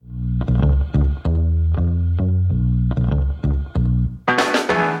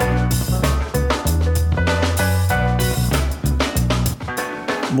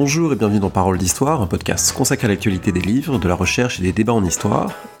Bonjour et bienvenue dans Parole d'Histoire, un podcast consacré à l'actualité des livres, de la recherche et des débats en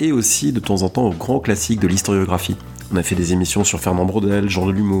histoire, et aussi de temps en temps aux grands classiques de l'historiographie. On a fait des émissions sur Fernand Braudel, Jean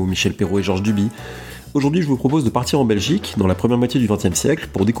Delumeau, Michel Perrault et Georges Duby. Aujourd'hui, je vous propose de partir en Belgique, dans la première moitié du XXe siècle,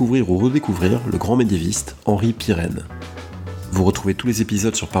 pour découvrir ou redécouvrir le grand médiéviste Henri Pirenne. Vous retrouvez tous les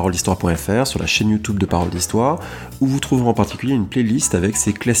épisodes sur paroledhistoire.fr, sur la chaîne YouTube de Parole d'Histoire, où vous trouverez en particulier une playlist avec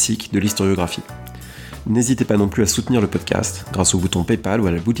ces classiques de l'historiographie. N'hésitez pas non plus à soutenir le podcast grâce au bouton PayPal ou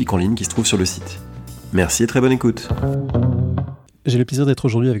à la boutique en ligne qui se trouve sur le site. Merci et très bonne écoute. J'ai le plaisir d'être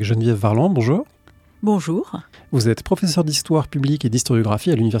aujourd'hui avec Geneviève Varland. Bonjour. Bonjour. Vous êtes professeur d'histoire publique et d'historiographie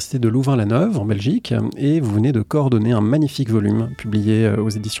à l'université de Louvain-la-Neuve, en Belgique, et vous venez de coordonner un magnifique volume publié aux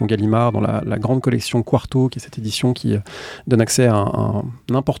éditions Gallimard dans la grande collection Quarto, qui est cette édition qui donne accès à un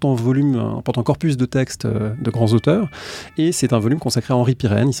important volume, un important corpus de textes de grands auteurs. Et c'est un volume consacré à Henri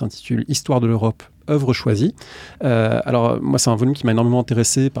Pirenne. Il s'intitule « Histoire de l'Europe, œuvre choisie ». Alors moi, c'est un volume qui m'a énormément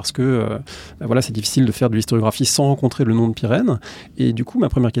intéressé parce que c'est difficile de faire de l'historiographie sans rencontrer le nom de Pirenne. Et du coup, ma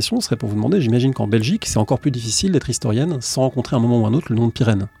première question serait pour vous demander, j'imagine qu'en Belgique, c'est encore plus difficile d'être historienne sans rencontrer à un moment ou un autre le nom de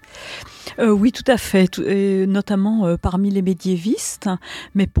Pirenne. Oui, tout à fait, et notamment parmi les médiévistes.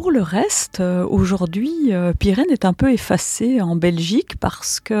 Mais pour le reste, aujourd'hui, Pirenne est un peu effacé en Belgique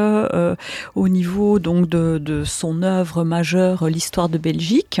parce que, au niveau donc de son œuvre majeure, l'histoire de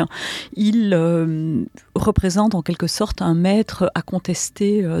Belgique, il représente en quelque sorte un maître à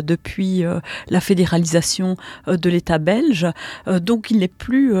contester depuis la fédéralisation de l'État belge. Donc, il n'est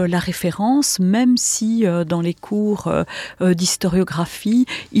plus la référence, même si dans les cours d'historiographie,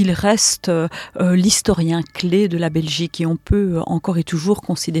 il reste l'historien clé de la Belgique, et on peut encore et toujours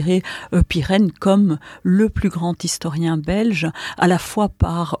considérer Pirenne comme le plus grand historien belge, à la fois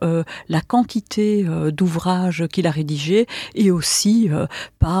par la quantité d'ouvrages qu'il a rédigés et aussi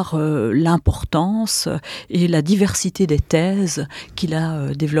par l'importance et la diversité des thèses qu'il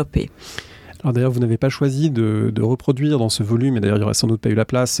a développées. Alors d'ailleurs, vous n'avez pas choisi de reproduire dans ce volume, et d'ailleurs il n'y aurait sans doute pas eu la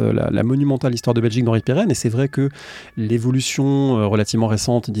place, la monumentale histoire de Belgique d'Henri Pirenne, et c'est vrai que l'évolution relativement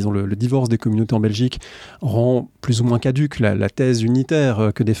récente, disons le divorce des communautés en Belgique, rend plus ou moins caduque la thèse unitaire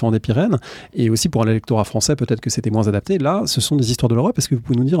que défendait Pirenne, et aussi pour un lectorat français, peut-être que c'était moins adapté. Là, ce sont des histoires de l'Europe. Est-ce que vous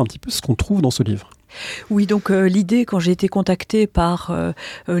pouvez nous dire un petit peu ce qu'on trouve dans ce livre ? Oui, donc l'idée, quand j'ai été contactée par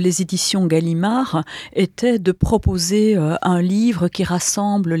les éditions Gallimard, était de proposer un livre qui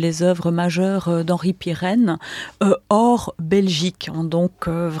rassemble les œuvres majeures d'Henri Pirenne hors Belgique. Donc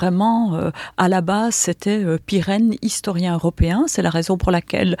vraiment, à la base, c'était Pirenne, historien européen. C'est la raison pour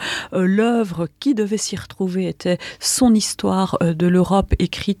laquelle l'œuvre qui devait s'y retrouver était son histoire de l'Europe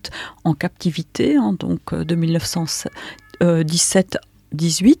écrite en captivité, donc de 1917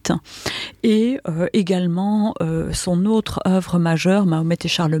 18, et également son autre œuvre majeure, Mahomet et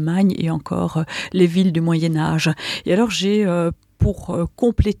Charlemagne, et encore les villes du Moyen-Âge. Et alors j'ai pour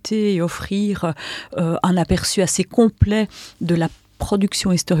compléter et offrir un aperçu assez complet de la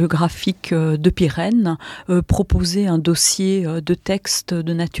production historiographique de Pirenne, proposer un dossier de textes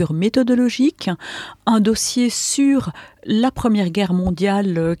de nature méthodologique, un dossier sur la Première Guerre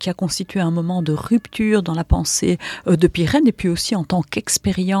mondiale qui a constitué un moment de rupture dans la pensée de Pirenne, et puis aussi en tant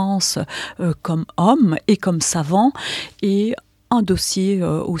qu'expérience comme homme et comme savant, et un dossier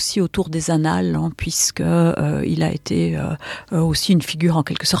aussi autour des annales, puisque il a été aussi une figure en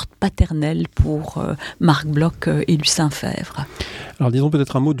quelque sorte paternelle pour Marc Bloch et Lucien Febvre. Alors disons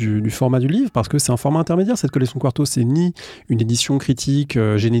peut-être un mot du format du livre, parce que c'est un format intermédiaire. Cette collection Quarto, c'est ni une édition critique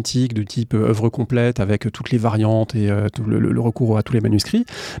génétique de type œuvre complète avec toutes les variantes et le recours à tous les manuscrits,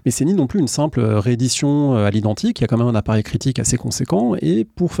 mais c'est ni non plus une simple réédition à l'identique. Il y a quand même un appareil critique assez conséquent, et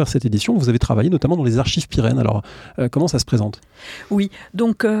pour faire cette édition, vous avez travaillé notamment dans les archives Pirenne. Alors comment ça se présente ? Oui,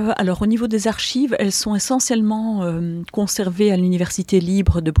 donc alors au niveau des archives, elles sont essentiellement conservées à l'Université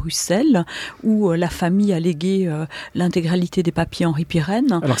libre de Bruxelles, où la famille a légué l'intégralité des papiers Henri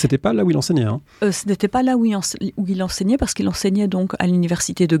Pirenne. Alors c'était pas là où il enseignait, hein ? Ce n'était pas là où il enseignait, parce qu'il enseignait donc à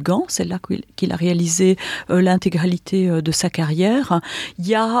l'Université de Gand. C'est là qu'il a réalisé l'intégralité de sa carrière. Il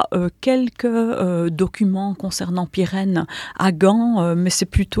y a quelques documents concernant Pirenne à Gand, mais c'est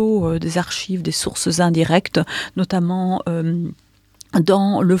plutôt des archives, des sources indirectes, notamment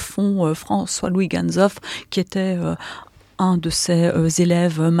dans le fond François-Louis Ganzoff, qui était un de ses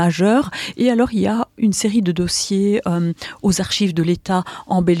élèves majeurs. Et alors, il y a une série de dossiers aux archives de l'État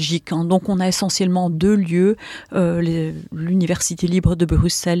en Belgique. Donc, on a essentiellement deux lieux, l'Université libre de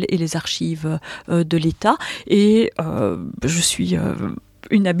Bruxelles et les archives de l'État. Et je suis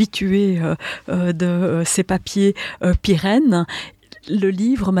une habituée de ces papiers Pirenne. Le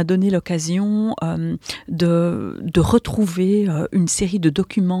livre m'a donné l'occasion de retrouver une série de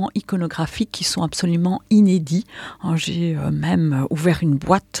documents iconographiques qui sont absolument inédits. J'ai même ouvert une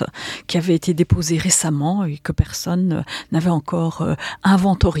boîte qui avait été déposée récemment et que personne n'avait encore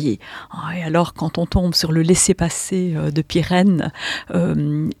inventoriée. Et alors, quand on tombe sur le laissez-passer de Pirenne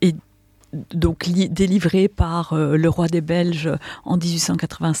et donc délivré par le roi des Belges en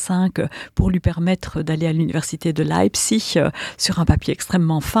 1885 pour lui permettre d'aller à l'université de Leipzig sur un papier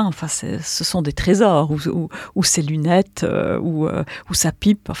extrêmement fin. Enfin, ce sont des trésors, ou ses lunettes, ou sa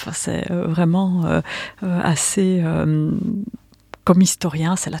pipe. Enfin, c'est vraiment assez... Comme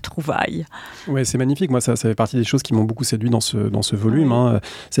historien, c'est la trouvaille. Oui, c'est magnifique. Moi, ça fait partie des choses qui m'ont beaucoup séduit dans ce volume. Oui.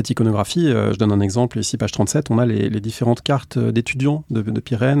 Cette iconographie, je donne un exemple ici, page 37, on a les différentes cartes d'étudiants de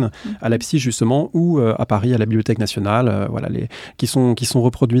Pirenne à Leipzig, justement, ou à Paris, à la Bibliothèque nationale, qui sont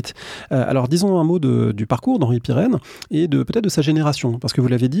reproduites. Alors, disons un mot du parcours d'Henri Pirenne et peut-être de sa génération. Parce que vous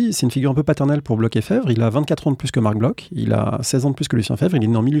l'avez dit, c'est une figure un peu paternelle pour Bloch-Efèvre. Il a 24 ans de plus que Marc Bloch. Il a 16 ans de plus que Lucien Febvre. Il est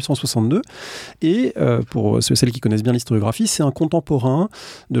né en 1862. Et pour celles qui connaissent bien l'historiographie, c'est un contemporain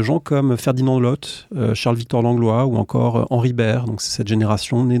de gens comme Ferdinand Lotte, Charles-Victor Langlois ou encore Henri Bert. Donc c'est cette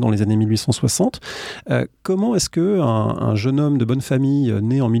génération née dans les années 1860. Comment est-ce qu'un jeune homme de bonne famille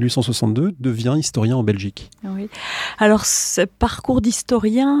né en 1862 devient historien en Belgique ? Oui. Alors ce parcours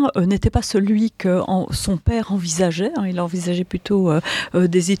d'historien n'était pas celui que son père envisageait. Il envisageait plutôt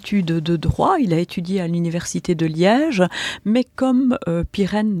des études de droit. Il a étudié à l'université de Liège, mais comme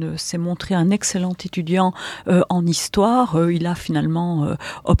Pirenne s'est montré un excellent étudiant en histoire, il a finalement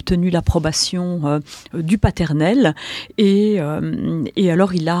obtenu l'approbation du paternel et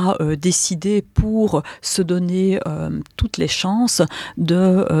alors il a décidé, pour se donner toutes les chances,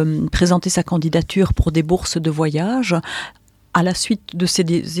 de présenter sa candidature pour des bourses de voyage. À la suite de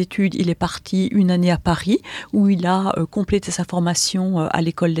ses études, il est parti une année à Paris où il a complété sa formation à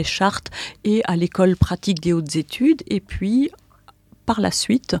l'école des Chartes et à l'école pratique des hautes études, et puis par la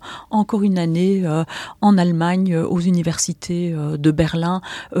suite, encore une année en Allemagne, aux universités de Berlin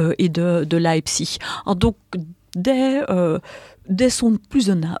et de Leipzig. Alors donc, dès son plus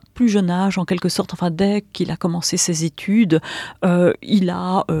jeune âge, en quelque sorte, enfin dès qu'il a commencé ses études, il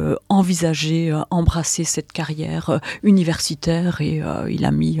a envisagé embrasser cette carrière universitaire et il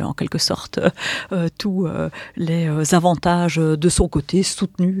a mis en quelque sorte tous les avantages de son côté,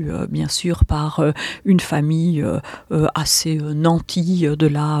 soutenu bien sûr par une famille assez nantie de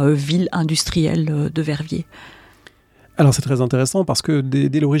la ville industrielle de Verviers. Alors c'est très intéressant parce que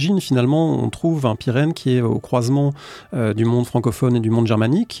dès l'origine, finalement, on trouve un Pirenne qui est au croisement du monde francophone et du monde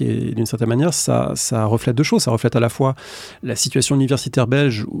germanique, et d'une certaine manière, ça reflète deux choses. Ça reflète à la fois la situation universitaire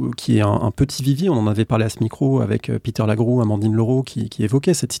belge, qui est un petit vivier. On en avait parlé à ce micro avec Peter Lagroux, Amandine Leroux, qui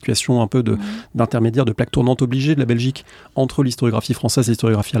évoquait cette situation un peu d'intermédiaire, de plaque tournante obligée de la Belgique entre l'historiographie française et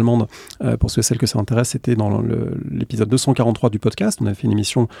l'historiographie allemande. Pour celles que ça intéresse, c'était dans l'épisode 243 du podcast. On avait fait une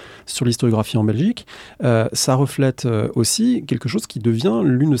émission sur l'historiographie en Belgique. Ça reflète aussi quelque chose qui devient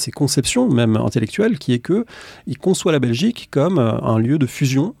l'une de ses conceptions, même intellectuelles, qui est qu'il conçoit la Belgique comme un lieu de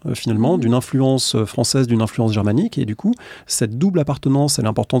fusion, finalement, d'une influence française, d'une influence germanique, et du coup, cette double appartenance, elle est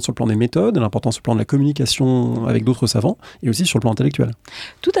importante sur le plan des méthodes, elle est importante sur le plan de la communication avec d'autres savants, et aussi sur le plan intellectuel.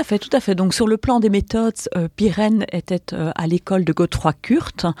 Tout à fait. Donc, sur le plan des méthodes, Pirenne était à l'école de Godefroy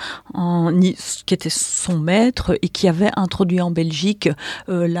Kurt, qui était son maître, et qui avait introduit en Belgique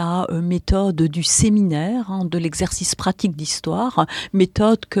la méthode du séminaire, de l'exercice pratique d'histoire,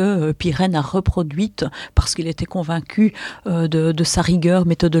 méthode que Pirenne a reproduite parce qu'il était convaincu de sa rigueur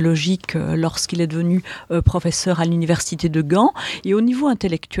méthodologique lorsqu'il est devenu professeur à l'université de Gand. Et au niveau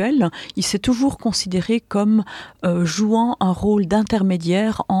intellectuel, il s'est toujours considéré comme jouant un rôle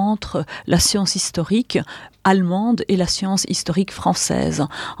d'intermédiaire entre la science historique allemande et la science historique française.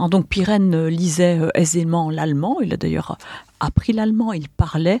 Donc Pirenne lisait aisément l'allemand, il a d'ailleurs appris l'allemand, il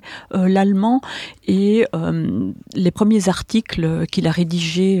parlait l'allemand, et les premiers articles qu'il a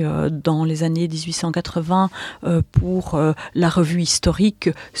rédigés dans les années 1880 pour la revue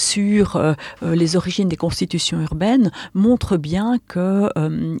historique sur les origines des constitutions urbaines montrent bien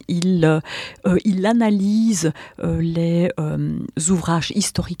qu'il analyse les ouvrages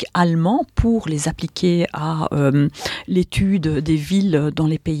historiques allemands pour les appliquer à l'étude des villes dans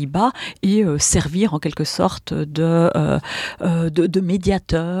les Pays-Bas et servir en quelque sorte de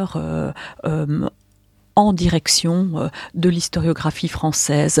médiateur en direction de l'historiographie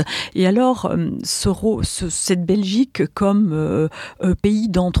française. Et alors, cette Belgique comme pays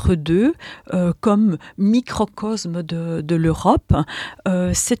d'entre-deux, comme microcosme de l'Europe,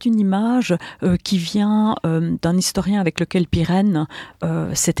 c'est une image qui vient d'un historien avec lequel Pirenne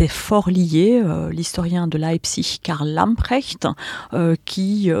s'était fort lié, l'historien de Leipzig, Karl Lamprecht,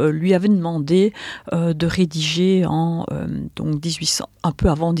 qui lui avait demandé de rédiger donc un peu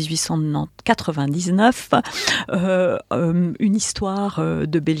avant 1899 une histoire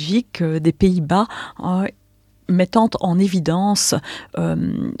de Belgique, des Pays-Bas, mettant en évidence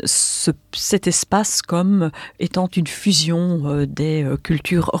cet espace comme étant une fusion des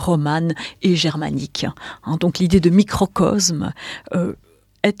cultures romanes et germaniques. Donc l'idée de microcosme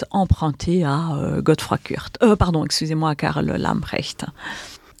est empruntée à à Karl Lamprecht.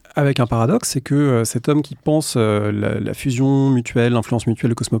 Avec un paradoxe, c'est que cet homme qui pense la fusion mutuelle, l'influence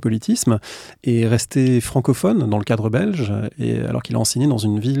mutuelle, le cosmopolitisme, est resté francophone dans le cadre belge, alors qu'il a enseigné dans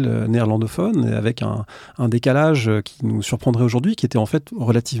une ville néerlandophone, avec un décalage qui nous surprendrait aujourd'hui, qui était en fait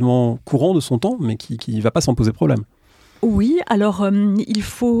relativement courant de son temps, mais qui ne va pas s'en poser problème. Oui, alors il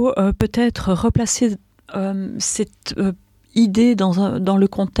faut peut-être replacer cette idée dans le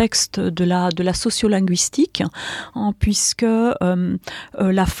contexte de la sociolinguistique, puisque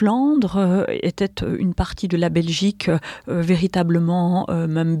la Flandre était une partie de la Belgique véritablement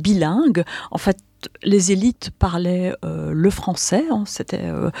même bilingue. En fait, les élites parlaient le français,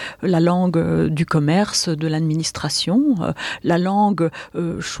 c'était la langue du commerce, de l'administration, la langue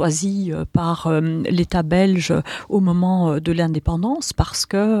choisie par l'État belge au moment de l'indépendance, parce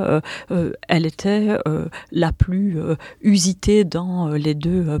que elle était la plus usitée dans les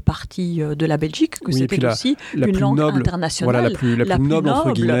deux parties de la Belgique, que c'était aussi une langue internationale. Voilà, la plus noble,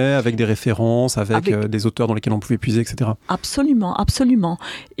 entre guillemets, avec des références, avec des auteurs dans lesquels on pouvait puiser, etc. Absolument, absolument.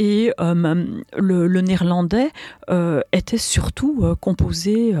 Et le néerlandais était surtout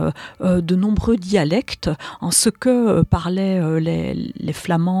composé de nombreux dialectes, en ce que parlaient les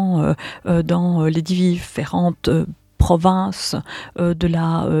Flamands dans les différentes provinces de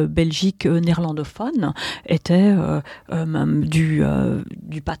la Belgique néerlandophone était du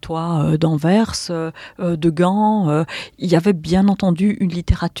patois d'Anvers, de Gand. Il y avait bien entendu une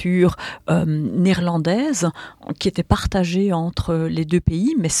littérature néerlandaise qui était partagée entre les deux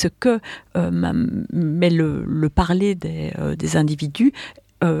pays, mais le parler des individus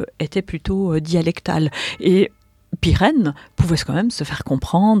était plutôt dialectal. Et Pirenne pouvait quand même se faire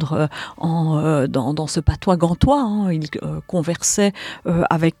comprendre dans ce patois gantois. Il conversait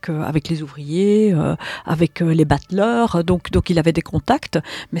avec les ouvriers, avec les battleurs, donc il avait des contacts,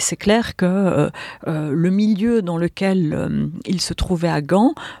 mais c'est clair que le milieu dans lequel il se trouvait à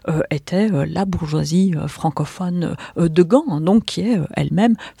Gand était la bourgeoisie francophone de Gand, donc qui est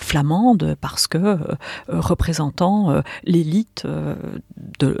elle-même flamande, parce que représentant l'élite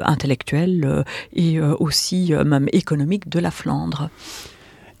intellectuelle et aussi même économique de la Flandre.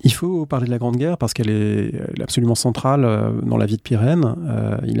 Il faut parler de la Grande Guerre parce qu'elle est absolument centrale dans la vie de Pirenne.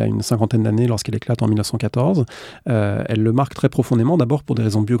 Il a une cinquantaine d'années lorsqu'elle éclate en 1914. Elle le marque très profondément, d'abord pour des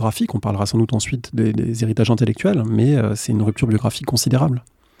raisons biographiques. On parlera sans doute ensuite des héritages intellectuels, mais c'est une rupture biographique considérable.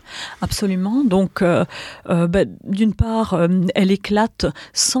 Absolument. Donc, d'une part, elle éclate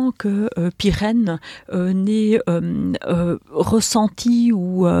sans que Pirenne n'ait ressenti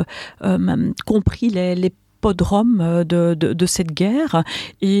ou compris les podrome de cette guerre,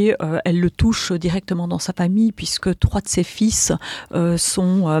 et elle le touche directement dans sa famille, puisque 3 de ses fils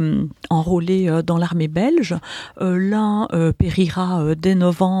sont enrôlés dans l'armée belge. L'un périra dès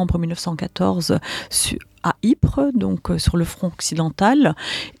novembre 1914 à Ypres, donc sur le front occidental,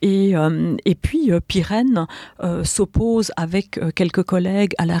 et puis Pirenne s'oppose avec quelques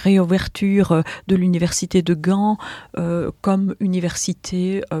collègues à la réouverture de l'université de Gand comme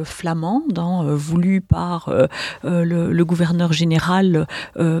université flamande, voulue par le gouverneur général,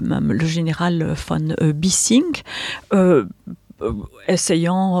 le général von Bissing,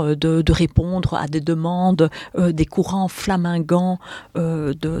 essayant de répondre à des demandes des courants flamingants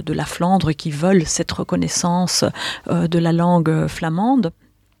de la Flandre qui veulent cette reconnaissance de la langue flamande.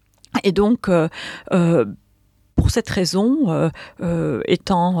 Et donc, pour cette raison,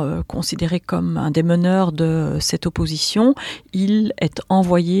 étant considéré comme un des meneurs de cette opposition, il est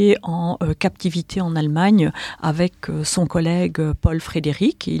envoyé en captivité en Allemagne avec son collègue Paul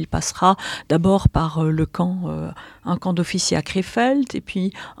Frédéric. Il passera d'abord par un camp d'officiers à Krefeld, et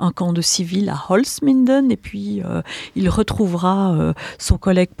puis un camp de civils à Holzminden, et puis il retrouvera son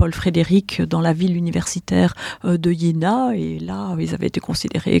collègue Paul Frédéric dans la ville universitaire de Jena, et là, ils avaient été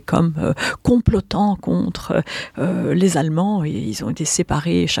considérés comme complotants contre les Allemands, ils ont été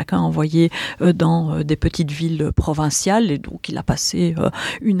séparés, chacun envoyé dans des petites villes provinciales, et donc il a passé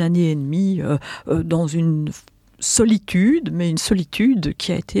une année et demie dans une solitude, mais une solitude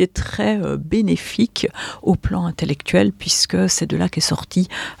qui a été très bénéfique au plan intellectuel, puisque c'est de là qu'est sortie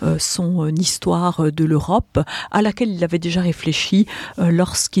son histoire de l'Europe, à laquelle il avait déjà réfléchi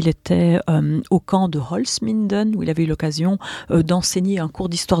lorsqu'il était au camp de Holzminden, où il avait eu l'occasion d'enseigner un cours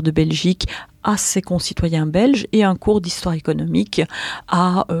d'histoire de Belgique à ses concitoyens belges et un cours d'histoire économique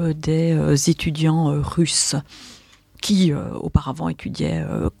à des étudiants russes qui auparavant étudiaient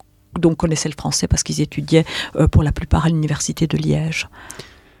donc connaissaient le français parce qu'ils étudiaient pour la plupart à l'université de Liège.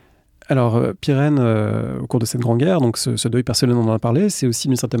 Alors, Pirenne, au cours de cette Grande Guerre, donc ce deuil personnel dont on a parlé, c'est aussi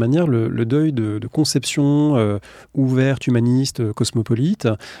d'une certaine manière le deuil de conception ouverte, humaniste, cosmopolite.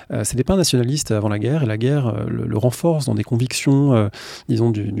 C'était pas un nationaliste avant la guerre, et la guerre le renforce dans des convictions,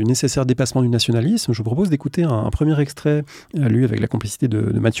 disons, du nécessaire dépassement du nationalisme. Je vous propose d'écouter un premier extrait, lu avec la complicité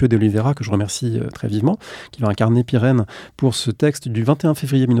de Mathieu de Oliveira, que je remercie très vivement, qui va incarner Pirenne pour ce texte du 21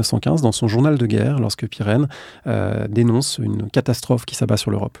 février 1915 dans son journal de guerre, lorsque Pirenne dénonce une catastrophe qui s'abat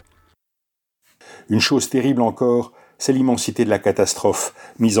sur l'Europe. Une chose terrible encore, c'est l'immensité de la catastrophe,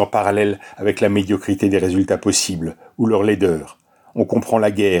 mise en parallèle avec la médiocrité des résultats possibles, ou leur laideur. On comprend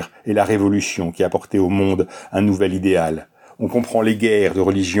la guerre et la révolution qui apportaient au monde un nouvel idéal. On comprend les guerres de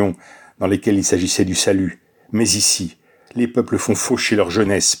religion dans lesquelles il s'agissait du salut. Mais ici, les peuples font faucher leur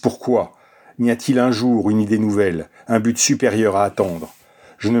jeunesse. Pourquoi ? N'y a-t-il un jour une idée nouvelle, un but supérieur à attendre ?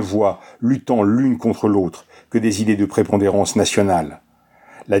 Je ne vois, luttant l'une contre l'autre, que des idées de prépondérance nationale.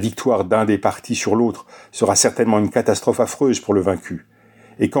 La victoire d'un des partis sur l'autre sera certainement une catastrophe affreuse pour le vaincu.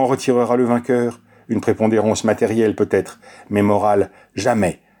 Et qu'en retirera le vainqueur ? Une prépondérance matérielle peut-être, mais morale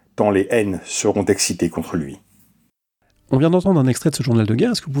jamais, tant les haines seront excitées contre lui. On vient d'entendre un extrait de ce journal de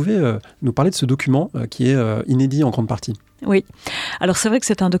guerre. Est-ce que vous pouvez nous parler de ce document qui est inédit en grande partie ? Oui, alors c'est vrai que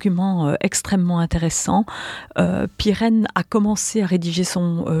c'est un document extrêmement intéressant. Pirenne a commencé à rédiger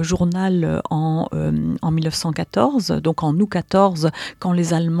son journal en 1914, donc en août 14, quand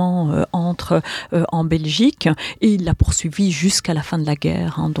les Allemands entrent en Belgique, et il l'a poursuivi jusqu'à la fin de la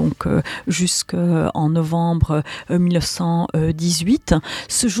guerre, donc jusqu'en novembre 1918.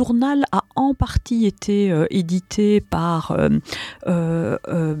 Ce journal a en partie été édité par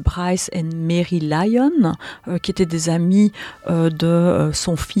Bryce et Mary Lyon, qui étaient des amis de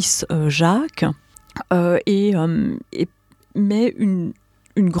son fils Jacques, mais une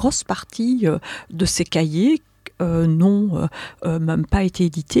grosse partie de ces cahiers n'ont même pas été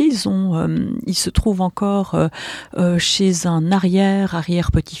édités. Ils se trouvent encore chez un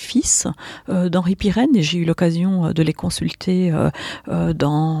arrière-petit-fils d'Henri Pirenne, et j'ai eu l'occasion de les consulter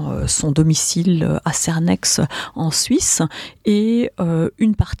dans son domicile à Cernex en Suisse, et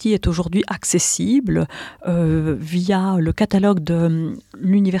une partie est aujourd'hui accessible via le catalogue de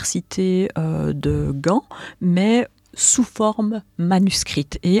l'université de Gand, mais sous forme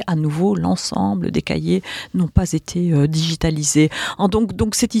manuscrite, et à nouveau l'ensemble des cahiers n'ont pas été digitalisés.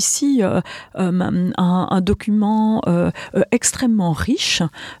 Donc c'est ici un document extrêmement riche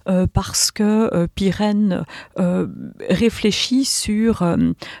parce que Pirenne réfléchit sur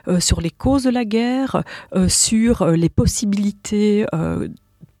les causes de la guerre, sur les possibilités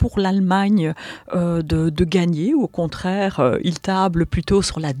pour l'Allemagne de gagner, ou au contraire, il table plutôt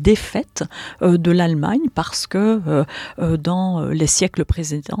sur la défaite de l'Allemagne, parce que dans les siècles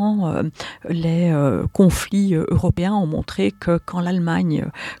précédents, les conflits européens ont montré que quand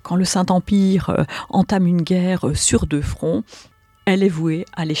le Saint-Empire entame une guerre sur deux fronts, elle est vouée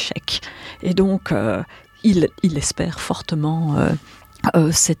à l'échec. Et donc, il espère fortement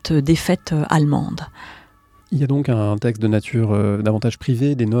cette défaite allemande. Il y a donc un texte de nature davantage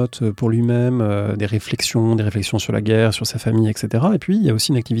privée, des notes pour lui-même, des réflexions sur la guerre, sur sa famille, etc. Et puis, il y a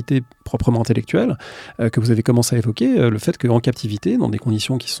aussi une activité proprement intellectuelle que vous avez commencé à évoquer, le fait qu'en captivité, dans des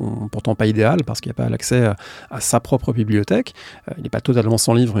conditions qui sont pourtant pas idéales, parce qu'il n'y a pas l'accès à sa propre bibliothèque, il n'est pas totalement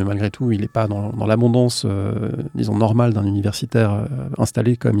sans livres, mais malgré tout, il n'est pas dans l'abondance, disons, normale d'un universitaire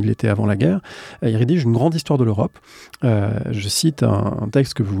installé comme il était avant la guerre. Il rédige une grande histoire de l'Europe. Je cite un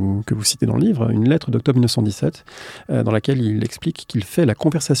texte que vous citez dans le livre, une lettre d'octobre 1917, dans laquelle il explique qu'il fait la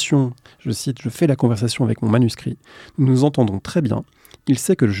conversation, je cite, « Je fais la conversation avec mon manuscrit. Nous nous entendons très bien. Il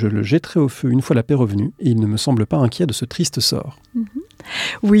sait que je le jetterai au feu une fois la paix revenue, et il ne me semble pas inquiet de ce triste sort. »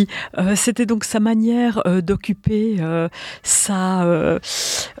 Oui, c'était donc sa manière d'occuper sa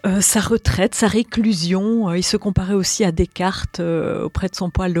retraite, sa réclusion. Il se comparait aussi à Descartes auprès de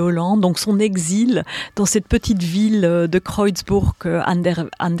son poil de Hollande. Donc son exil dans cette petite ville de Kreuzburg an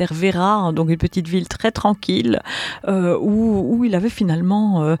der Werra, donc une petite ville très tranquille, où il avait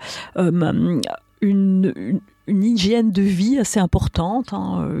finalement une une hygiène de vie assez importante.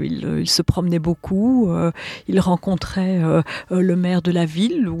 Il se promenait beaucoup, il rencontrait le maire de la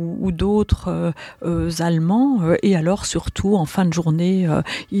ville ou d'autres Allemands, et alors surtout en fin de journée,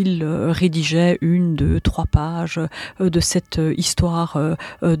 il rédigeait 1, 2, 3 pages de cette histoire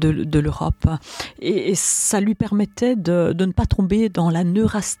de l'Europe. Et ça lui permettait de ne pas tomber dans la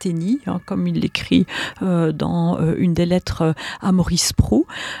neurasthénie, comme il l'écrit dans une des lettres à Maurice Proulx.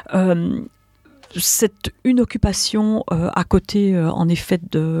 C'est une occupation à côté, en effet,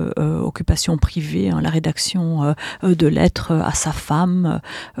 de occupation privée, la rédaction de lettres à sa femme,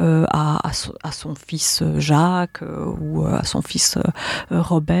 à son fils Jacques ou à son fils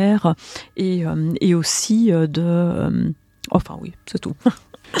Robert, et aussi enfin oui, c'est tout.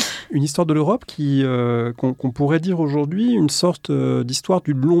 Une histoire de l'Europe qu'on pourrait dire aujourd'hui une sorte d'histoire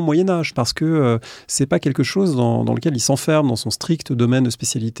du long Moyen-Âge, parce que c'est pas quelque chose dans lequel il s'enferme dans son strict domaine de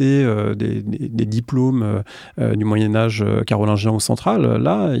spécialité des diplômes du Moyen-Âge carolingien ou central.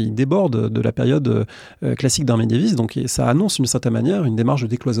 Là, il déborde de la période classique d'un médiéviste, donc ça annonce d'une certaine manière une démarche de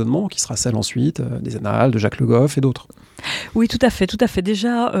décloisonnement qui sera celle ensuite des Annales, de Jacques Le Goff et d'autres. Oui, tout à fait.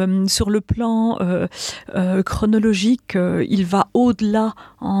 Déjà, sur le plan chronologique, il va au-delà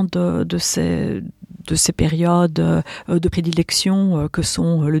de ces périodes de prédilection que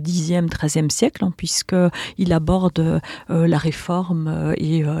sont le Xe, XIIIe siècle, puisqu'il aborde la Réforme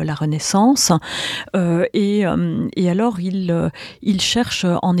et la Renaissance. Et alors, il cherche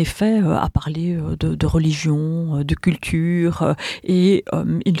en effet à parler de religion, de culture, et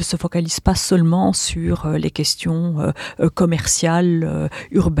il ne se focalise pas seulement sur les questions commerciales,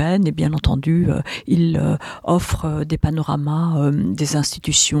 urbaines, et bien entendu, il offre des panoramas des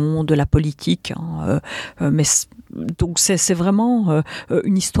institutions, de la politique, mais donc c'est vraiment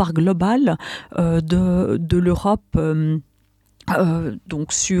une histoire globale de l'Europe,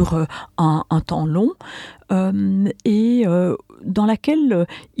 donc sur un temps long, et dans laquelle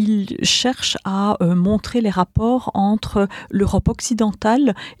il cherche à montrer les rapports entre l'Europe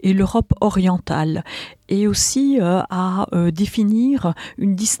occidentale et l'Europe orientale, et aussi à définir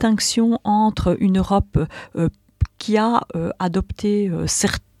une distinction entre une Europe qui a adopté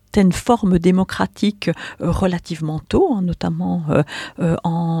certaines formes démocratiques relativement tôt, notamment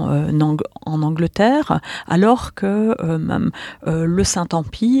en Angleterre, alors que le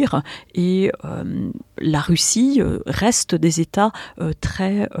Saint-Empire et la Russie restent des États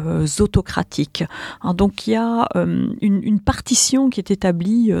très autocratiques. Donc il y a une partition qui est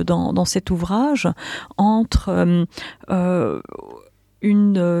établie dans cet ouvrage entre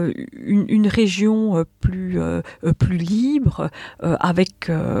une région plus libre,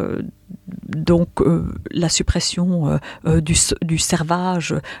 avec donc la suppression du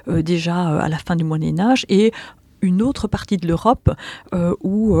servage déjà à la fin du Moyen-Âge, et une autre partie de l'Europe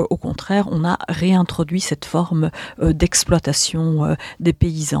où, au contraire, on a réintroduit cette forme d'exploitation des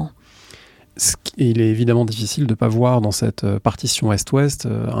paysans. Il est évidemment difficile de ne pas voir dans cette partition Est-Ouest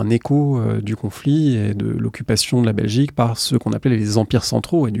un écho du conflit et de l'occupation de la Belgique par ce qu'on appelait les empires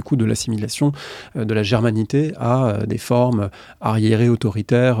centraux, et du coup de l'assimilation de la germanité à des formes arriérées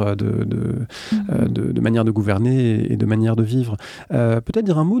autoritaires de manière de gouverner et de manière de vivre. Peut-être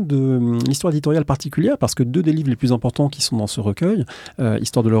dire un mot de l'histoire éditoriale particulière, parce que 2 des livres les plus importants qui sont dans ce recueil,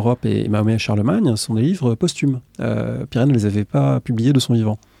 Histoire de l'Europe et Mahomet et Charlemagne, sont des livres posthumes. Pirenne ne les avait pas publiés de son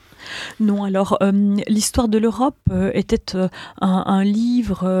vivant. Non, alors l'histoire de l'Europe était un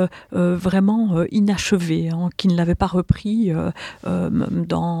livre vraiment inachevé, qui ne l'avait pas repris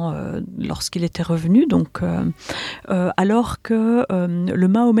lorsqu'il était revenu. Donc, alors que le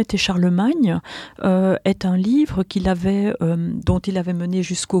Mahomet et Charlemagne est un livre dont il avait mené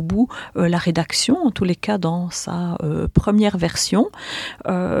jusqu'au bout la rédaction, en tous les cas dans sa première version,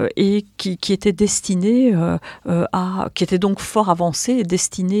 et qui était destiné qui était donc fort avancé et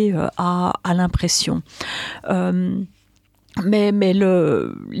destiné à l'impression. Mais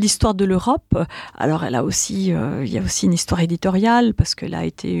l'histoire de l'Europe, alors il y a aussi une histoire éditoriale, parce qu'elle a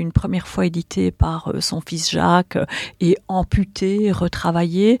été une première fois éditée par son fils Jacques et amputée,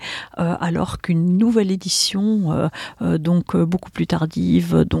 retravaillée, alors qu'une nouvelle édition, donc beaucoup plus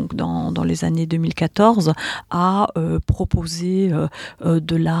tardive, donc dans les années 2014, a proposé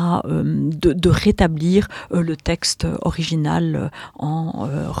de rétablir le texte original en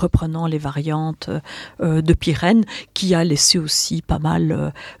reprenant les variantes de Pirenne, qui a laissé aussi pas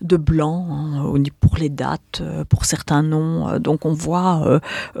mal de blanc pour les dates, pour certains noms. Donc on voit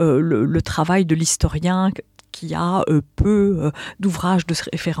le travail de l'historien qui a peu d'ouvrages de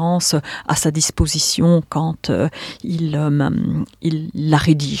référence à sa disposition quand il la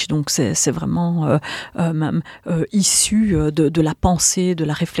rédige. Donc c'est vraiment issu de la pensée, de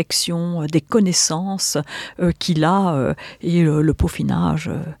la réflexion, des connaissances qu'il a, et le peaufinage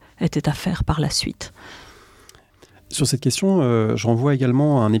était à faire par la suite. Sur cette question, je renvoie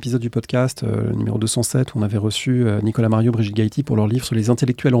également à un épisode du podcast, numéro 207, où on avait reçu Nicolas Mariot, Brigitte Gaëty pour leur livre sur les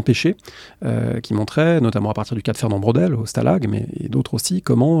intellectuels empêchés, qui montrait, notamment à partir du cas de Fernand Braudel au Stalag, mais et d'autres aussi,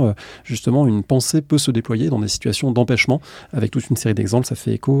 comment justement une pensée peut se déployer dans des situations d'empêchement, avec toute une série d'exemples. Ça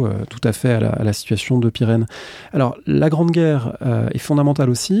fait écho tout à fait à la situation de Pirenne. Alors, la Grande Guerre est fondamentale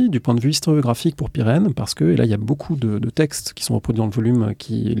aussi, du point de vue historiographique pour Pirenne, parce que, et là il y a beaucoup de textes qui sont reproduits dans le volume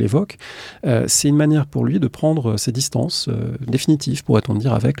qui l'évoquent, c'est une manière pour lui de prendre ses distance définitive, pourrait-on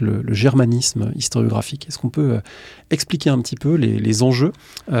dire, avec le germanisme historiographique. Est-ce qu'on peut expliquer un petit peu les enjeux,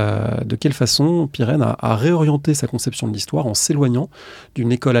 de quelle façon Pirenne a réorienté sa conception de l'histoire en s'éloignant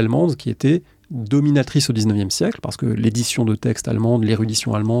d'une école allemande qui était dominatrice au XIXe siècle, parce que l'édition de textes allemande,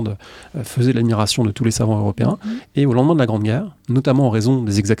 l'érudition allemande faisait l'admiration de tous les savants européens, et au lendemain de la Grande Guerre, notamment en raison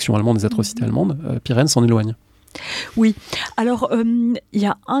des exactions allemandes, des atrocités allemandes, Pirenne s'en éloigne. Oui, alors il y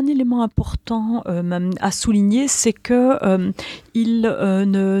a un élément important à souligner, c'est que il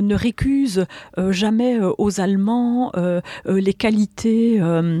ne récuse jamais aux Allemands les qualités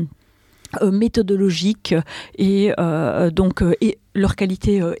méthodologiques et leur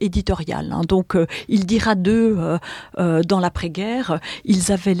qualité éditoriale. Donc, il dira d'eux, dans l'après-guerre,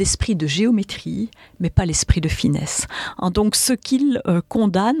 ils avaient l'esprit de géométrie, mais pas l'esprit de finesse. Donc, ce qu'il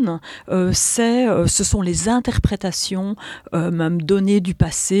condamne, ce sont les interprétations même données du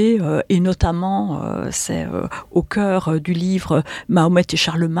passé, et notamment, c'est au cœur du livre Mahomet et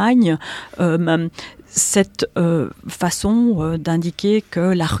Charlemagne, cette façon d'indiquer que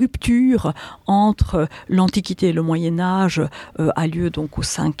la rupture entre l'Antiquité et le Moyen-Âge a lieu donc au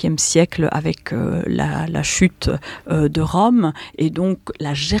 5e siècle avec la chute de Rome, et donc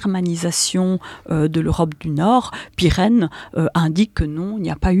la germanisation de l'Europe du Nord. Pirenne indique que non, il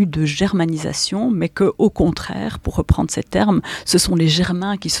n'y a pas eu de germanisation, mais qu'au contraire, pour reprendre ces termes, ce sont les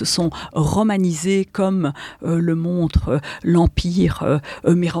Germains qui se sont romanisés, comme le montre l'Empire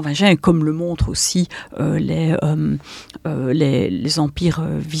mérovingien, et comme le montre aussi les empires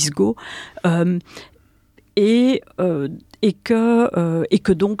visigoths, et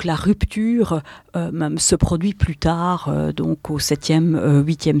que donc la rupture même se produit plus tard, donc au 7e,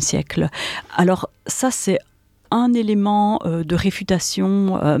 8e siècle. Alors ça, c'est un élément de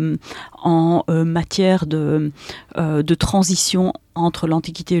réfutation en matière de transition entre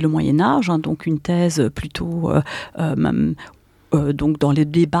l'Antiquité et le Moyen-Âge, donc une thèse plutôt même donc dans les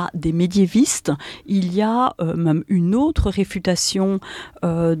débats des médiévistes. Il y a même une autre réfutation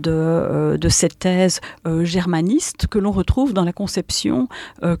de cette thèse germaniste que l'on retrouve dans la conception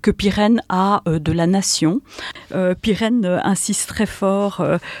que Pirenne a de la nation. Pirenne insiste très fort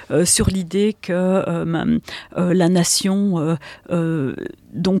sur l'idée que la nation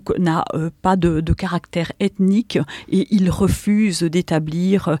donc n'a pas de caractère ethnique, et il refuse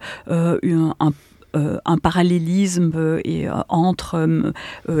d'établir un parallélisme entre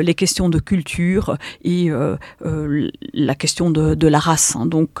les questions de culture et la question de la race,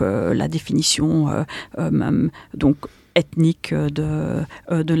 donc la définition donc ethnique de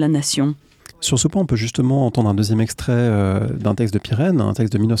la nation. Sur ce point, on peut justement entendre un deuxième extrait d'un texte de Pirenne, un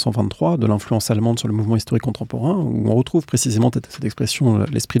texte de 1923, de l'influence allemande sur le mouvement historique contemporain, où on retrouve précisément cette expression,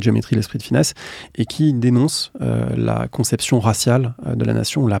 l'esprit de géométrie, l'esprit de finesse, et qui dénonce la conception raciale de la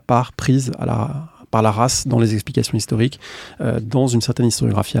nation, la part prise par la race dans les explications historiques, dans une certaine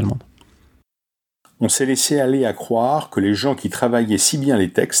historiographie allemande. On s'est laissé aller à croire que les gens qui travaillaient si bien les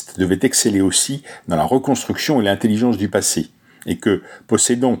textes devaient exceller aussi dans la reconstruction et l'intelligence du passé, et que,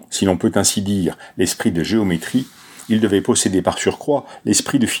 possédant, si l'on peut ainsi dire, l'esprit de géométrie, ils devaient posséder par surcroît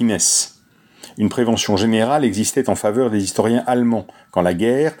l'esprit de finesse. Une prévention générale existait en faveur des historiens allemands, quand la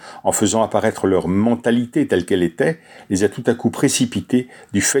guerre, en faisant apparaître leur mentalité telle qu'elle était, les a tout à coup précipités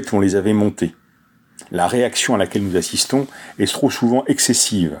du fait qu'on les avait montés. La réaction à laquelle nous assistons est trop souvent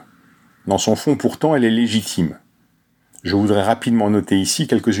excessive. Dans son fond, pourtant, elle est légitime. Je voudrais rapidement noter ici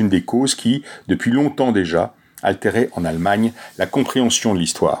quelques-unes des causes qui, depuis longtemps déjà, altéraient en Allemagne la compréhension de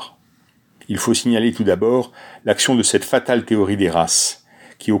l'histoire. Il faut signaler tout d'abord l'action de cette fatale théorie des races,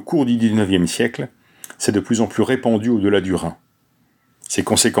 qui au cours du XIXe siècle s'est de plus en plus répandue au-delà du Rhin. Ses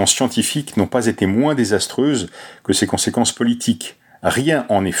conséquences scientifiques n'ont pas été moins désastreuses que ses conséquences politiques. Rien,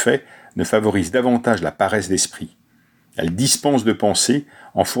 en effet, ne favorise davantage la paresse d'esprit. Elle dispense de penser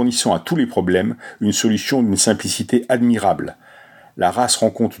en fournissant à tous les problèmes une solution d'une simplicité admirable. la race rend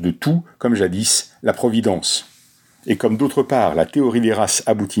compte de tout, comme jadis la providence. Et comme d'autre part, la théorie des races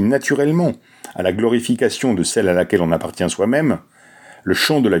aboutit naturellement à la glorification de celle à laquelle on appartient soi-même, le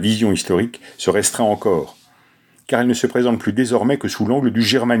champ de la vision historique se restreint encore, car elle ne se présente plus désormais que sous l'angle du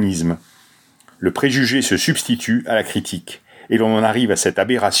germanisme. Le préjugé se substitue à la critique, et l'on en arrive à cette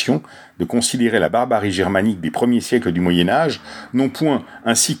aberration de considérer la barbarie germanique des premiers siècles du Moyen-Âge, non point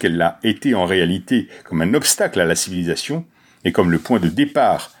ainsi qu'elle l'a été en réalité comme un obstacle à la civilisation, mais comme le point de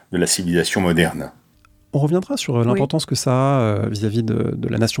départ de la civilisation moderne. On reviendra sur l'importance que ça a vis-à-vis de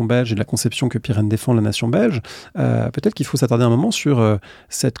la nation belge et de la conception que Pirenne défend de la nation belge. Peut-être qu'il faut s'attarder un moment sur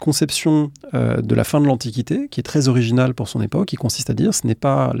cette conception de la fin de l'Antiquité, qui est très originale pour son époque, qui consiste à dire ce n'est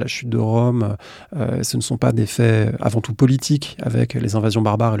pas la chute de Rome, ce ne sont pas des faits avant tout politiques avec les invasions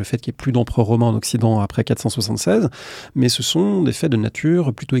barbares et le fait qu'il n'y ait plus d'empereur romain en Occident après 476, mais ce sont des faits de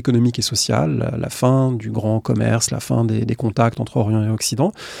nature plutôt économique et sociale, la fin du grand commerce, la fin des contacts entre Orient et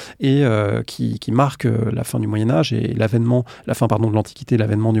Occident, et qui marquent la fin du Moyen-Âge et la fin de l'Antiquité,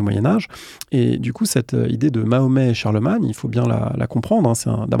 l'avènement du Moyen-Âge. Et du coup, cette idée de Mahomet et Charlemagne, il faut bien la comprendre. Hein.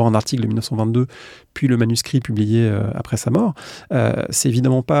 C'est d'abord un article de 1922, puis le manuscrit publié après sa mort. C'est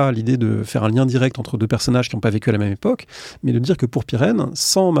évidemment pas l'idée de faire un lien direct entre deux personnages qui n'ont pas vécu à la même époque, mais de dire que pour Pirenne,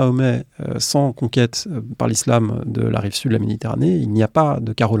 sans Mahomet, sans conquête par l'islam de la rive sud de la Méditerranée, il n'y a pas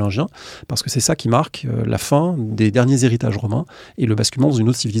de carolingien, parce que c'est ça qui marque la fin des derniers héritages romains et le basculement dans une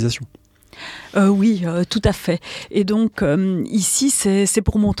autre civilisation. Oui, tout à fait. Et donc ici, c'est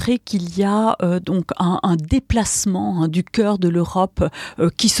pour montrer qu'il y a donc un déplacement du cœur de l'Europe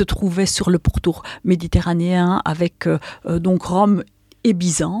qui se trouvait sur le pourtour méditerranéen avec donc Rome et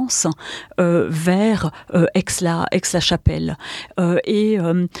Byzance vers Aix-la-Chapelle. Et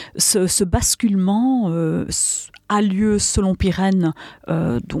ce basculement a lieu selon Pirenne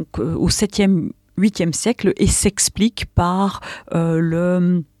donc au 7e, 8e siècle et s'explique par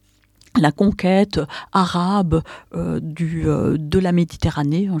la conquête arabe de la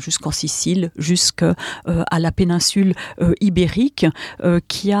Méditerranée jusqu'en Sicile, jusqu'à la péninsule ibérique,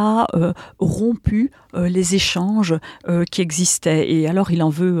 qui a rompu les échanges qui existaient. Et alors il en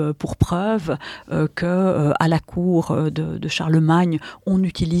veut pour preuve que à la cour de Charlemagne, on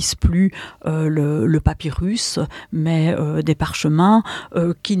n'utilise plus le papyrus, mais des parchemins,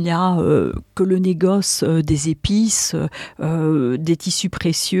 qu'il n'y a que le négoce des épices, des tissus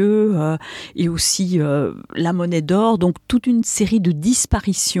précieux, et aussi la monnaie d'or, donc toute une série de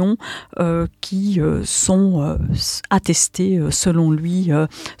disparitions qui sont attestées selon lui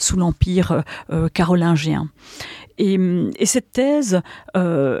sous l'Empire carolingien. Et cette thèse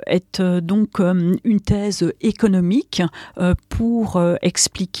est donc une thèse économique pour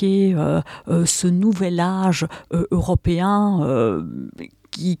expliquer ce nouvel âge européen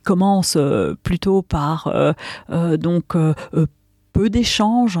qui commence plutôt par peu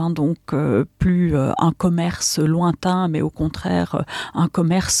d'échanges, donc plus un commerce lointain, mais au contraire un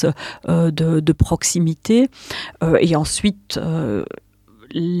commerce de proximité. Et ensuite,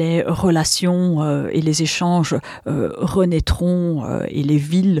 les relations et les échanges renaîtront et les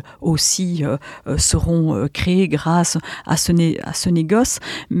villes aussi seront créées grâce à ce négoce.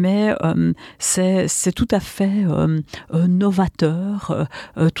 Mais c'est tout à fait novateur,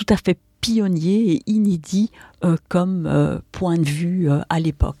 tout à fait pionnier et inédit comme point de vue à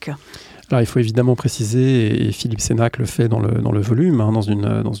l'époque. Alors, il faut évidemment préciser, et Philippe Sénac le fait dans le volume, dans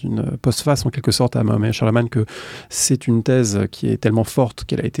une postface en quelque sorte à Mahomet et Charlemagne, que c'est une thèse qui est tellement forte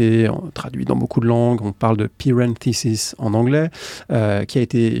qu'elle a été traduite dans beaucoup de langues. On parle de Pirenne thesis en anglais, qui a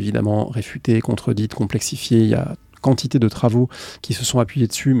été évidemment réfutée, contredite, complexifiée. Il y a quantité de travaux qui se sont appuyés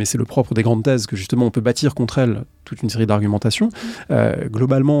dessus, mais c'est le propre des grandes thèses que justement on peut bâtir contre elles toute une série d'argumentations.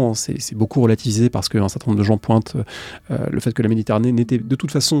 Globalement, c'est beaucoup relativisé parce qu'un certain nombre de gens pointent le fait que la Méditerranée n'était de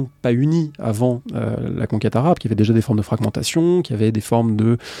toute façon pas unie avant la conquête arabe, qu'il y avait déjà des formes de fragmentation, qu'il y avait des formes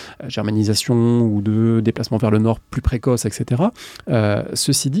de germanisation ou de déplacement vers le nord plus précoce, etc.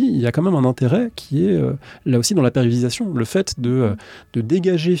 Ceci dit, il y a quand même un intérêt qui est là aussi dans la périodisation. Le fait de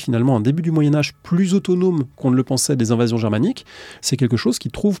dégager finalement un début du Moyen-Âge plus autonome qu'on ne le pensait des invasions germaniques, c'est quelque chose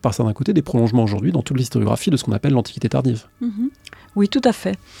qui trouve par certains côtés des prolongements aujourd'hui dans toute l'historiographie de ce qu'on appelle l'Antiquité tardive. Mmh. Oui, tout à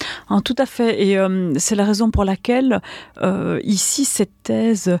fait. Tout à fait. Et c'est la raison pour laquelle ici, cette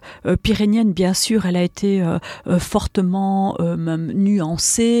thèse pyrénienne, bien sûr, elle a été fortement même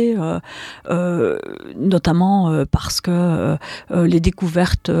nuancée, notamment parce que les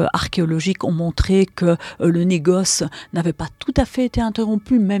découvertes archéologiques ont montré que le négoce n'avait pas tout à fait été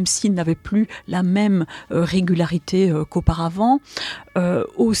interrompu, même s'il n'avait plus la même régularité qu'auparavant.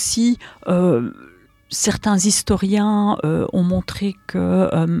 Aussi, certains historiens ont montré que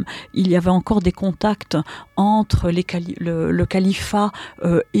il y avait encore des contacts entre le califat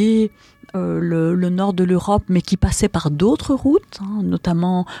et le nord de l'Europe, mais qui passait par d'autres routes,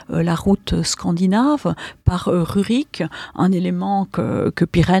 notamment la route scandinave, par Rurik, un élément que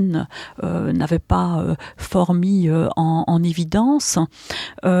Pirenne n'avait pas fort mis en évidence.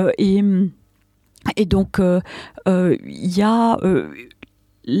 Et donc, il y a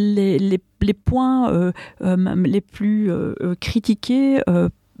les points les plus critiqués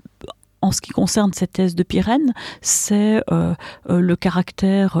en ce qui concerne cette thèse de Pirenne, c'est le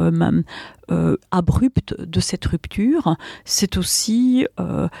caractère abrupt de cette rupture. C'est aussi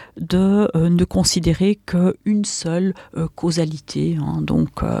de ne considérer qu'une seule causalité,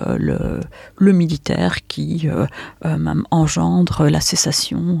 donc le militaire qui engendre la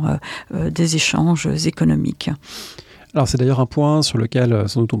cessation des échanges économiques. Alors c'est d'ailleurs un point sur lequel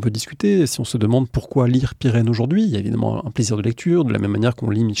sans doute on peut discuter. Si on se demande pourquoi lire Pirenne aujourd'hui, il y a évidemment un plaisir de lecture, de la même manière qu'on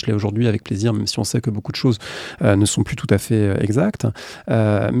lit Michelet aujourd'hui avec plaisir, même si on sait que beaucoup de choses ne sont plus tout à fait exactes.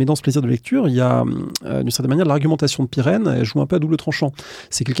 Mais dans ce plaisir de lecture, il y a d'une certaine manière l'argumentation de Pirenne, elle joue un peu à double tranchant.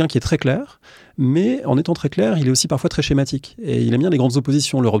 C'est quelqu'un qui est très clair, mais en étant très clair, il est aussi parfois très schématique. Et il aime bien les grandes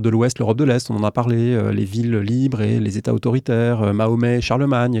oppositions, l'Europe de l'Ouest, l'Europe de l'Est, on en a parlé, les villes libres et les États autoritaires, Mahomet,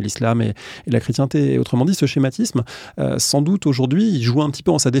 Charlemagne, l'islam et la chrétienté. Et autrement dit, ce schématisme, sans doute aujourd'hui, il joue un petit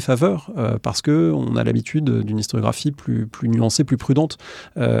peu en sa défaveur, parce qu'on a l'habitude d'une historiographie plus nuancée, plus prudente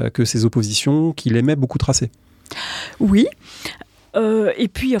que ces oppositions qu'il aimait beaucoup tracer. Oui. Et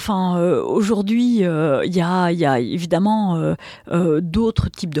puis, aujourd'hui, il y a évidemment d'autres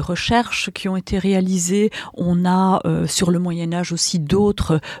types de recherches qui ont été réalisées. On a sur le Moyen-Âge aussi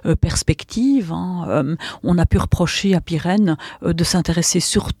d'autres perspectives. On a pu reprocher à Pirenne de s'intéresser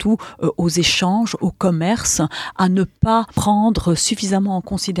surtout aux échanges, au commerce, à ne pas prendre suffisamment en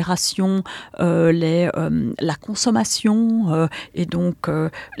considération la consommation et donc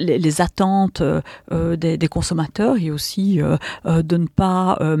les attentes des consommateurs, et aussi de ne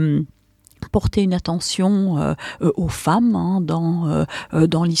pas porter une attention aux femmes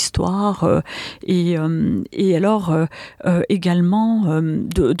dans l'histoire et alors également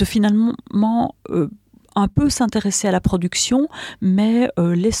de finalement un peu s'intéresser à la production, mais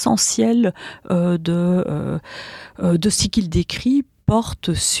l'essentiel de ce qu'il décrit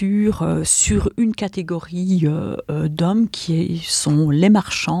porte sur une catégorie d'hommes qui sont les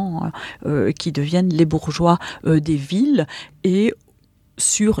marchands, qui deviennent les bourgeois des villes, et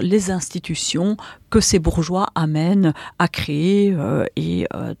sur les institutions que ces bourgeois amènent à créer et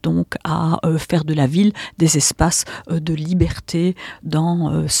donc à faire de la ville des espaces de liberté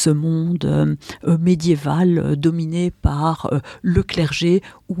dans ce monde médiéval dominé par le clergé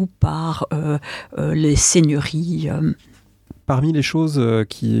ou par les seigneuries. Parmi les choses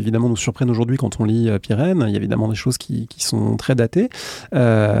qui évidemment nous surprennent aujourd'hui quand on lit Pirenne, il y a évidemment des choses qui sont très datées.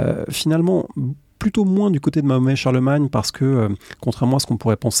 Finalement, plutôt moins du côté de Mahomet et Charlemagne, parce que, contrairement à ce qu'on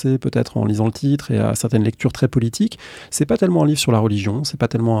pourrait penser peut-être en lisant le titre et à certaines lectures très politiques, c'est pas tellement un livre sur la religion, c'est pas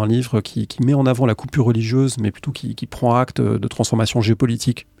tellement un livre qui met en avant la coupure religieuse, mais plutôt qui prend acte de transformations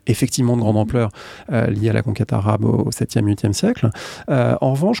géopolitiques effectivement de grande ampleur liée à la conquête arabe au 7e, 8e siècle.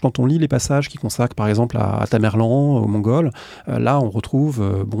 En revanche, quand on lit les passages qui consacrent par exemple à Tamerlan, aux Mongols, là on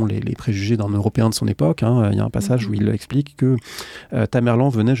retrouve les préjugés d'un Européen de son époque. Il y a un passage où il explique que Tamerlan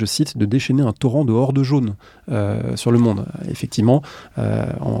venait, je cite, de déchaîner un torrent de hordes jaunes sur le monde. Effectivement,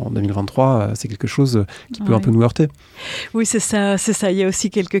 en 2023, c'est quelque chose qui peut un peu nous heurter. Oui, c'est ça. Il y a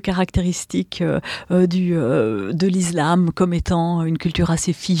aussi quelques caractéristiques de l'islam comme étant une culture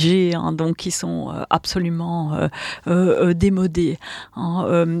assez figées, donc qui sont absolument démodées,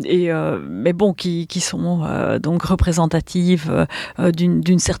 mais bon, qui sont donc représentatives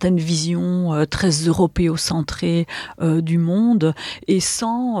d'une certaine vision très européocentrée du monde, et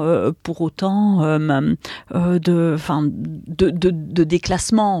sans pour autant de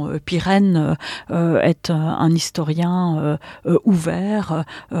déclassement. Pirenne est un historien ouvert,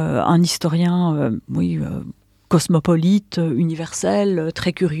 un historien cosmopolite, universel,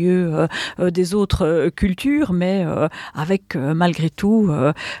 très curieux des autres cultures, mais avec malgré tout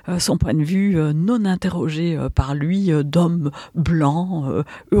son point de vue non interrogé par lui d'homme blanc,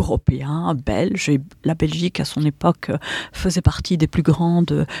 européen, belge. Et la Belgique à son époque faisait partie des plus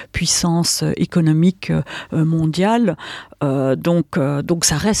grandes puissances économiques mondiales. Donc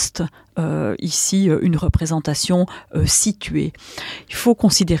ça reste ici une représentation située. Il faut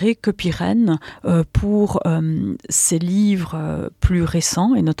considérer que Pirenne, pour ses livres plus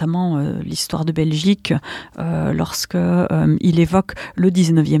récents, et notamment l'histoire de Belgique, lorsque il évoque le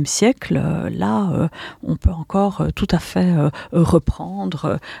 19e siècle, là, on peut encore tout à fait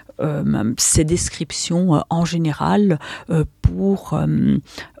reprendre ces descriptions en général pour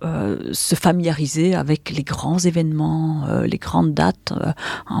se familiariser avec les grands événements, les grandes dates.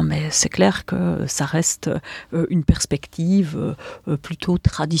 Mais c'est clair que ça reste une perspective plutôt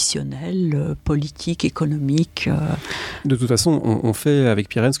traditionnelle, politique, économique. De toute façon, on fait avec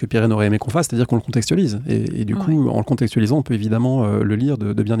Pirenne ce que Pirenne aurait aimé qu'on fasse, c'est-à-dire qu'on le contextualise. Et du coup, en le contextualisant, on peut évidemment le lire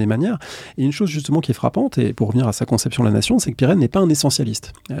de bien des manières. Et une chose justement qui est frappante, et pour revenir à sa conception de la nation, c'est que Pirenne n'est pas un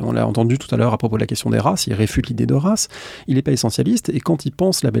essentialiste. On l'a entendu tout à l'heure à propos de la question des races, il réfute l'idée de race, il n'est pas essentialiste, et quand il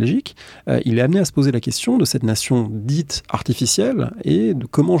pense la Belgique, il est amené à se poser la question de cette nation dite artificielle, et de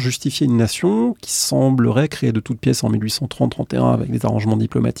comment justifier une nation qui semblerait créée de toutes pièces en 1830-31 avec des arrangements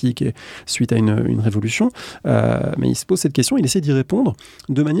diplomatiques et suite à une révolution. Mais il se pose cette question, il essaie d'y répondre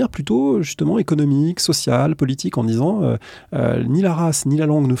de manière plutôt justement économique, sociale, politique, en disant ni la race ni la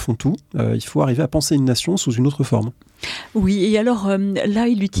langue ne font tout, il faut arriver à penser une nation sous une autre forme. Oui, et alors là,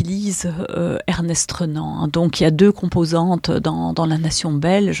 il utilise Ernest Renan. Donc, il y a deux composantes dans la nation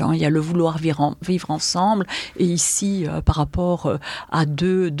belge. Il y a le vouloir vivre ensemble. Et ici, par rapport à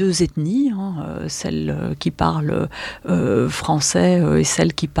deux ethnies, celle qui parle français et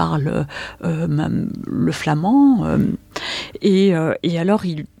celle qui parle le flamand. Et alors,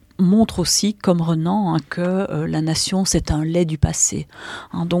 il montre aussi, comme Renan, que la nation, c'est un lait du passé.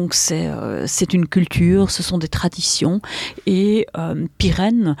 Donc, c'est une culture, ce sont des traditions. Et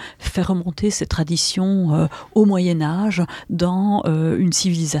Pirenne fait remonter ces traditions au Moyen-Âge dans une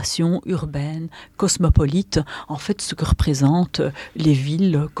civilisation urbaine, cosmopolite. En fait, ce que représentent les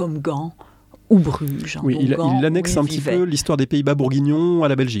villes comme Gand ou Bruges. Oui, il annexe un petit peu l'histoire des Pays-Bas bourguignons à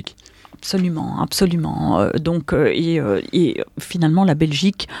la Belgique. Absolument, absolument. Donc, et finalement, la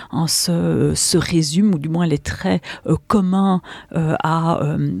Belgique se résume, ou du moins les traits communs à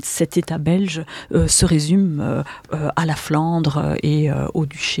cet État belge se résument à la Flandre et au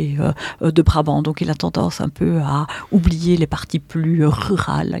duché de Brabant. Donc, il a tendance un peu à oublier les parties plus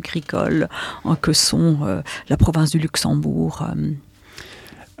rurales, agricoles, que sont la province du Luxembourg.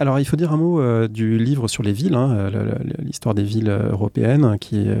 Alors, il faut dire un mot du livre sur les villes, l'histoire des villes européennes,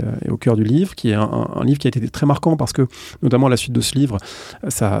 qui est au cœur du livre, qui est un livre qui a été très marquant parce que, notamment à la suite de ce livre,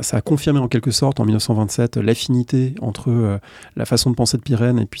 ça a confirmé en quelque sorte, en 1927, l'affinité entre la façon de penser de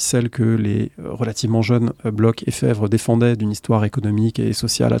Pirenne et puis celle que les relativement jeunes Bloch et Fèvre défendaient d'une histoire économique et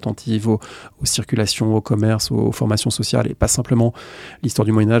sociale attentive aux circulations, au commerce, aux formations sociales, et pas simplement l'histoire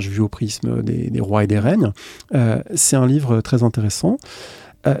du Moyen-Âge vue au prisme des rois et des règnes. C'est un livre très intéressant.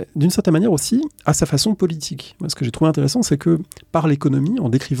 D'une certaine manière aussi, à sa façon politique. Moi, ce que j'ai trouvé intéressant, c'est que par l'économie, en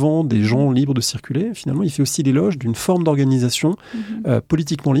décrivant des gens libres de circuler, finalement, il fait aussi l'éloge d'une forme d'organisation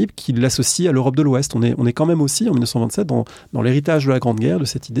politiquement libre qui l'associe à l'Europe de l'Ouest. On est quand même aussi, en 1927, dans l'héritage de la Grande Guerre, de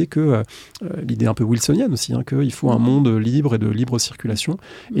cette idée que, l'idée un peu wilsonienne aussi, qu'il faut un monde libre et de libre circulation.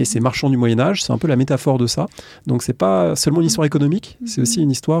 Et ces marchands du Moyen-Âge, c'est un peu la métaphore de ça. Donc, c'est pas seulement une histoire économique, c'est aussi une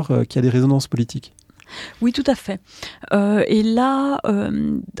histoire qui a des résonances politiques. Oui, tout à fait. Et là,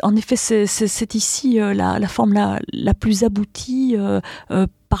 en effet, c'est ici la forme la plus aboutie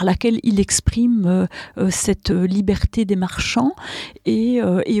par laquelle il exprime cette liberté des marchands et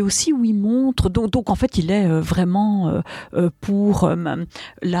aussi où il montre, donc en fait il est vraiment pour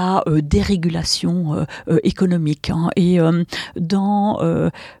la dérégulation économique. Et dans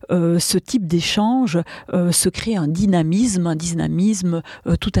ce type d'échange se crée un dynamisme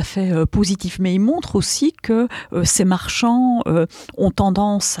tout à fait positif. Mais il montre aussi que ces marchands ont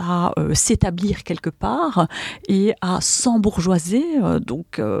tendance à s'établir quelque part et à s'embourgeoiser,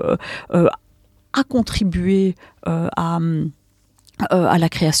 donc à contribuer à la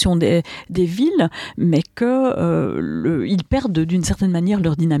création des villes, mais qu'ils perdent d'une certaine manière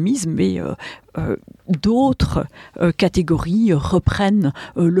leur dynamisme et d'autres catégories reprennent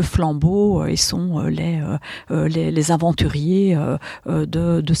le flambeau et sont les aventuriers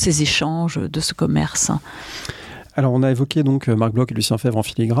de ces échanges, de ce commerce. Alors, on a évoqué donc Marc Bloch et Lucien Fèvre en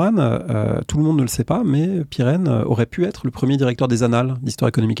filigrane. Tout le monde ne le sait pas, mais Pirenne aurait pu être le premier directeur des Annales d'histoire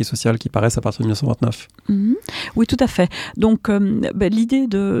économique et sociale qui paraissent à partir de 1929. Oui, tout à fait. Donc, l'idée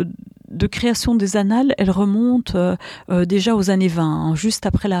de création des annales, elle remonte déjà aux années 20. Hein. Juste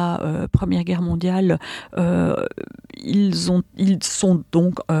après la Première Guerre mondiale, ils sont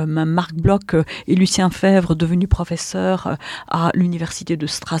donc Marc Bloch et Lucien Febvre devenus professeurs à l'université de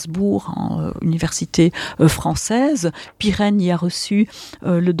Strasbourg, université française. Pirenne y a reçu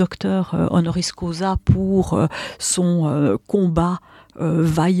le docteur honoris causa pour son combat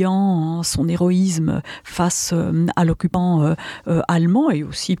vaillant, hein, son héroïsme face à l'occupant allemand et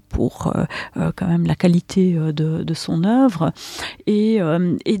aussi pour quand même la qualité de son œuvre. Et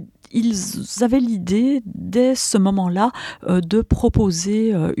ils avaient l'idée, dès ce moment-là, de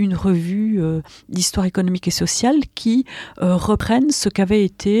proposer une revue d'histoire économique et sociale qui reprenne ce qu'avait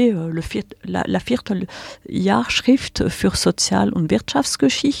été la Vierteljahrschrift für Sozial- und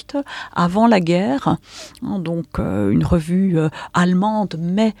Wirtschaftsgeschichte avant la guerre, hein, donc une revue allemande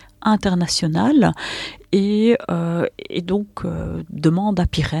mais internationale. Et donc demande à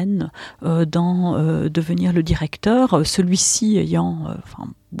Pirenne d'en devenir le directeur. Celui-ci ayant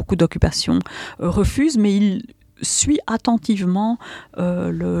beaucoup d'occupations refuse, mais il suit attentivement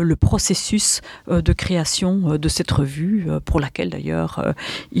le processus de création de cette revue, pour laquelle d'ailleurs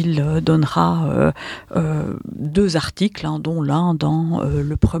il donnera 2 articles, hein, dont l'un dans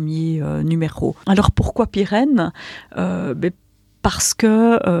le premier numéro. Alors pourquoi Pirenne ? Parce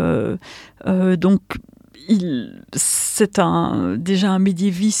que donc c'est déjà un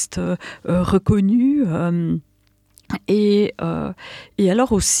médiéviste reconnu. Et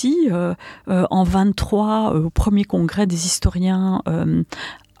alors aussi, en 23, au premier congrès des historiens,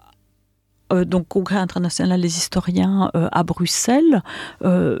 donc congrès international des historiens à Bruxelles,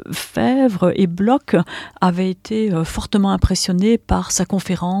 Febvre et Bloch avaient été fortement impressionnés par sa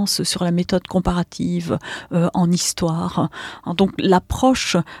conférence sur la méthode comparative en histoire. Donc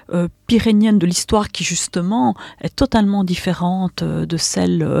l'approche pyrénienne de l'histoire, qui justement est totalement différente de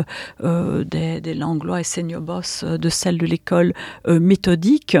celle des Langlois et Seignobos, de celle de l'école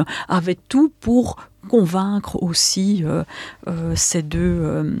méthodique, avait tout pour convaincre aussi ces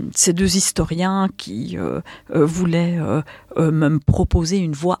deux historiens qui voulaient même proposer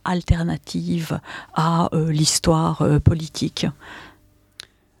une voie alternative à l'histoire politique.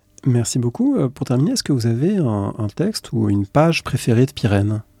 Merci beaucoup. Pour terminer, est-ce que vous avez un texte ou une page préférée de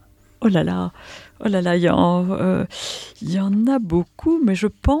Pirenne ? Oh là là, il y en a beaucoup, mais je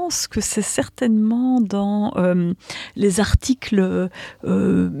pense que c'est certainement dans les articles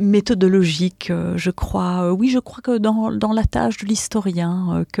méthodologiques, je crois. Oui, je crois que dans la tâche de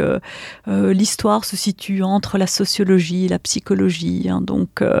l'historien, que l'histoire se situe entre la sociologie et la psychologie. Hein,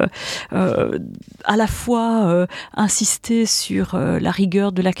 donc, à la fois insister sur la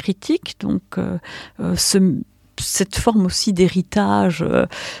rigueur de la critique, donc cette forme aussi d'héritage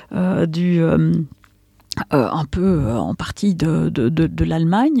un peu en partie de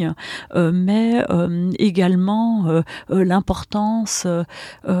l'Allemagne, mais également l'importance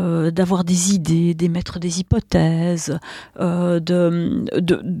d'avoir des idées, d'émettre des hypothèses, de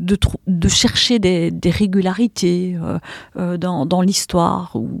chercher des régularités dans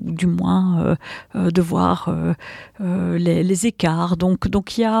l'histoire, ou du moins de voir les écarts. Donc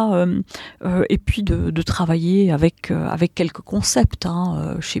il y a et puis de travailler avec quelques concepts.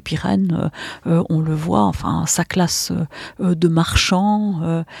 Hein. Chez Pirenne, on le voit. Enfin, sa classe de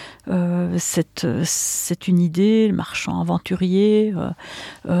marchands, c'est une idée, le marchand aventurier.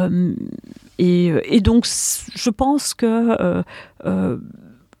 Et donc, je pense que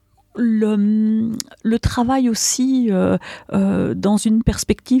le travail aussi dans une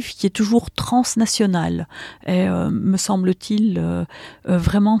perspective qui est toujours transnationale est, me semble-t-il,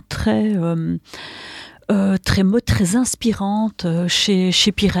 vraiment très inspirante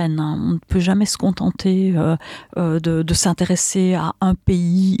chez Pirenne. On ne peut jamais se contenter de s'intéresser à un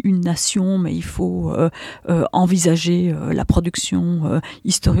pays, une nation, mais il faut envisager la production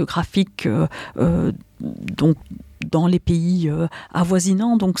historiographique donc dans les pays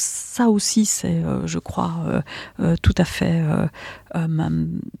avoisinants. Donc ça aussi, c'est, je crois, tout à fait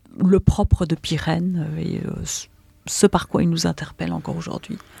le propre de Pirenne et ce par quoi il nous interpelle encore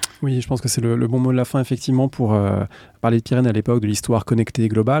aujourd'hui. Oui, je pense que c'est le bon mot de la fin, effectivement, pour parler de Pirenne à l'époque de l'histoire connectée et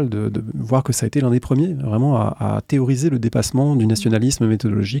globale, de voir que ça a été l'un des premiers, vraiment, à théoriser le dépassement du nationalisme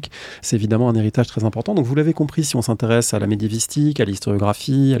méthodologique. C'est évidemment un héritage très important. Donc, vous l'avez compris, si on s'intéresse à la médiévistique, à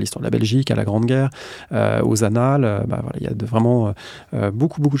l'historiographie, à l'histoire de la Belgique, à la Grande Guerre, aux annales, voilà, il y a vraiment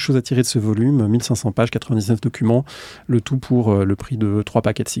beaucoup de choses à tirer de ce volume. 1500 pages, 99 documents, le tout pour le prix de 3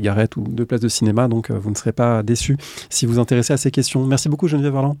 paquets de cigarettes ou 2 places de cinéma. Donc, vous ne serez pas déçus si vous vous intéressez à ces questions. Merci beaucoup,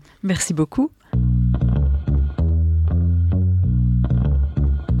 Geneviève Varland. Merci beaucoup.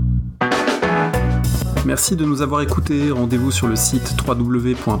 Merci de nous avoir écoutés. Rendez-vous sur le site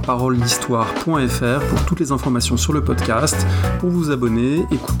www.paroledhistoire.fr pour toutes les informations sur le podcast, pour vous abonner,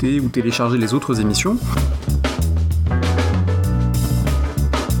 écouter ou télécharger les autres émissions.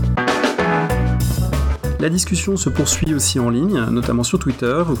 La discussion se poursuit aussi en ligne, notamment sur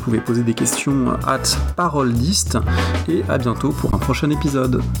Twitter. Vous pouvez poser des questions @paroledist et à bientôt pour un prochain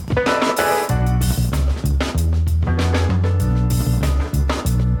épisode.